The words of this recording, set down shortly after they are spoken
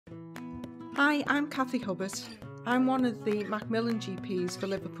Hi, I'm Kathy Hubbard. I'm one of the Macmillan GPs for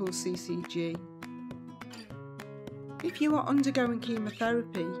Liverpool CCG. If you are undergoing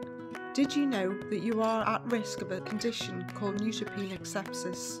chemotherapy, did you know that you are at risk of a condition called Neutropenic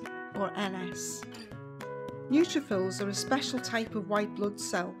Sepsis, or NS? Neutrophils are a special type of white blood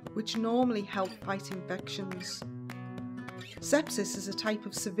cell which normally help fight infections. Sepsis is a type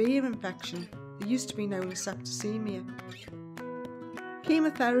of severe infection that used to be known as septicemia.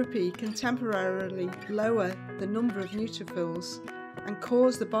 Chemotherapy can temporarily lower the number of neutrophils and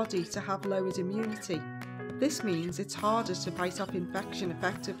cause the body to have lowered immunity. This means it's harder to fight off infection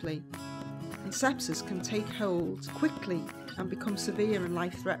effectively, and sepsis can take hold quickly and become severe and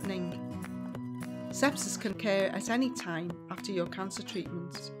life-threatening. Sepsis can occur at any time after your cancer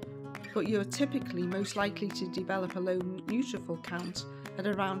treatment, but you're typically most likely to develop a low neutrophil count at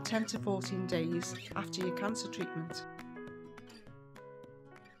around 10 to 14 days after your cancer treatment.